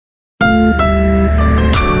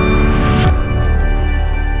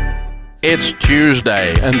It's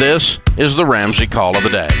Tuesday, and this is the Ramsey Call of the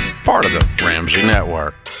Day, part of the Ramsey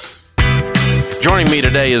Network. Joining me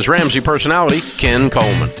today is Ramsey personality Ken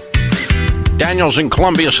Coleman. Daniel's in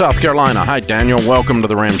Columbia, South Carolina. Hi, Daniel. Welcome to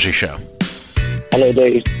the Ramsey Show. Hello,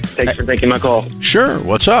 Dave. Thanks for taking my call. Sure.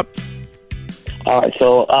 What's up? All right,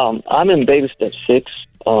 so I'm in baby step 6.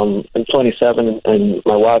 I'm 27, and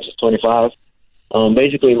my wife is 25.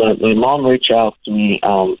 Basically, my mom reached out to me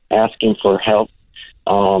asking for help.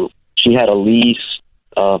 She had a lease,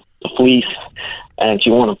 a fleece, and she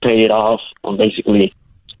wanted to pay it off. Basically,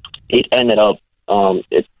 it ended up,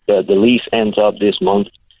 the lease ends up this month,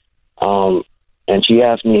 and she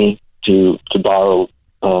asked me to borrow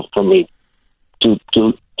from me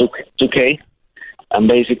 $2K. And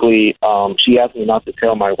basically, she asked me not to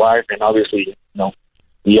tell my wife, and obviously,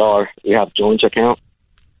 we have joint account.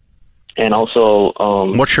 And also,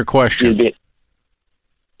 what's your question?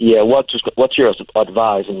 What's your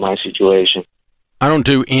advice in my situation? I don't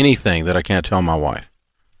do anything that I can't tell my wife.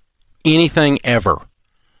 Anything ever.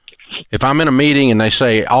 If I'm in a meeting and they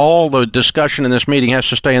say all the discussion in this meeting has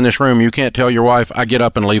to stay in this room, you can't tell your wife, I get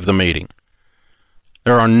up and leave the meeting.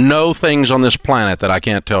 There are no things on this planet that I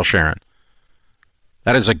can't tell Sharon.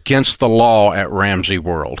 That is against the law at Ramsey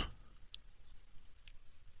World.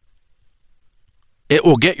 It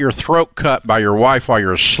will get your throat cut by your wife while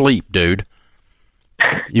you're asleep, dude.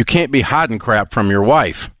 You can't be hiding crap from your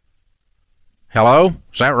wife. Hello?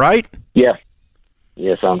 Is that right? Yeah.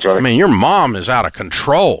 Yes, I'm sorry. I mean, your mom is out of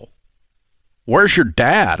control. Where's your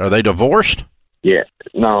dad? Are they divorced? Yeah.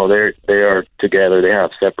 No, they are together. They have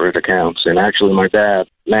separate accounts. And actually, my dad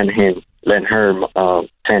lent her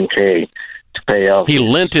 $10K to pay off. He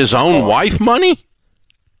lent his own wife money?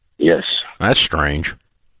 Yes. That's strange.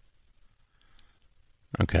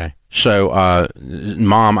 Okay. So,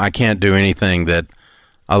 Mom, I can't do anything that...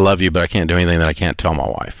 I love you, but I can't do anything that I can't tell my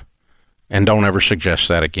wife. And don't ever suggest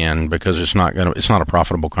that again, because it's not a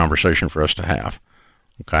profitable conversation for us to have.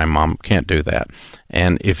 Okay, Mom, can't do that.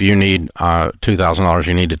 And if you need $2,000,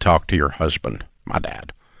 you need to talk to your husband, my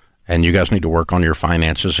dad. And you guys need to work on your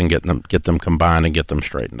finances and get them combined and get them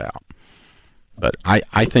straightened out. But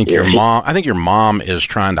I think your mom is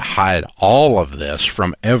trying to hide all of this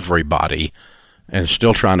from everybody and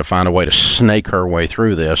still trying to find a way to snake her way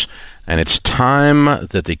through this. And it's time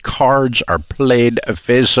that the cards are played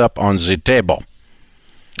face up on the table.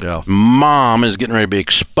 Yeah. Mom is getting ready to be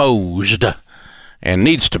exposed, and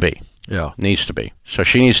needs to be. Yeah. Needs to be. So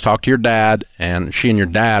she needs to talk to your dad, and she and your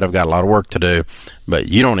dad have got a lot of work to do, but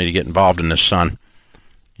you don't need to get involved in this, son.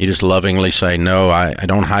 You just lovingly say, no, I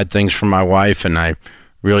don't hide things from my wife, and I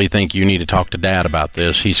really think you need to talk to Dad about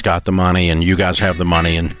this. He's got the money, and you guys have the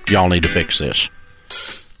money, and y'all need to fix this.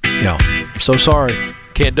 Yeah. I'm so sorry.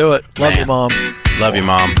 Can't do it. Love you, Mom. Love you,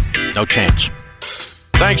 Mom. No chance.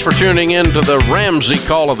 Thanks for tuning in to the Ramsey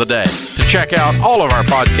Call of the Day. To check out all of our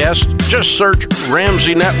podcasts, just search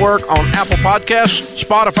Ramsey Network on Apple Podcasts,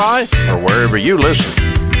 Spotify, or wherever you listen.